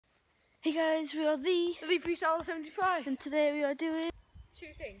Hey guys, we are the Freestyle 75 and today we are doing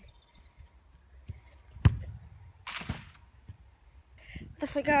shooting.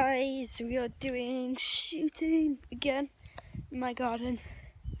 that's right guys, we are doing shooting again in my garden.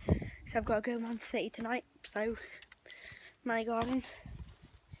 So I've got to go Man City tonight, so my garden.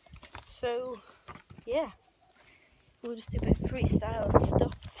 So yeah, we'll just do a bit of freestyle and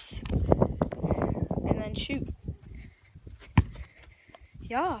stuffs and then shoot.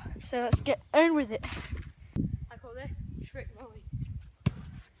 Yeah, so let's get on with it. I call this trick volley.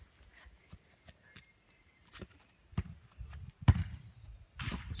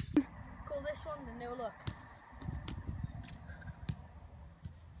 Call this one the no look.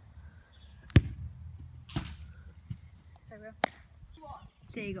 There we go.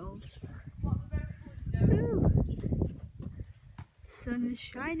 There he goes. Woo. Sun is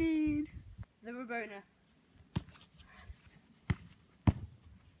shining. The Rabona.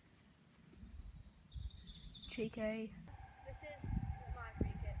 JK. This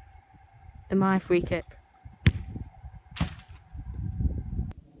is my free kick.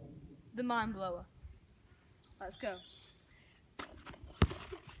 The mind blower. Let's go.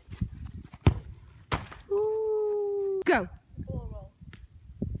 Ooh. Go. Ball roll.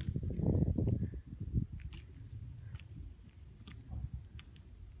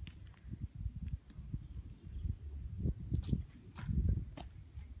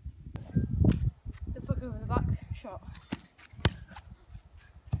 The fucker with the back shot.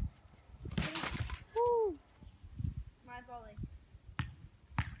 Woo. My volley.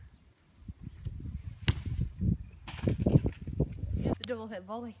 The double hit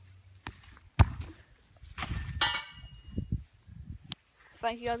volley.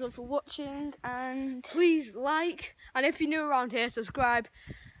 Thank you guys all for watching, and Please like, and if you're new around here, subscribe,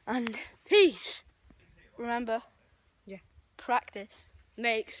 and peace. remember, Yeah. practice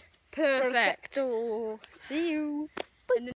Makes perfect. perfecto. See you.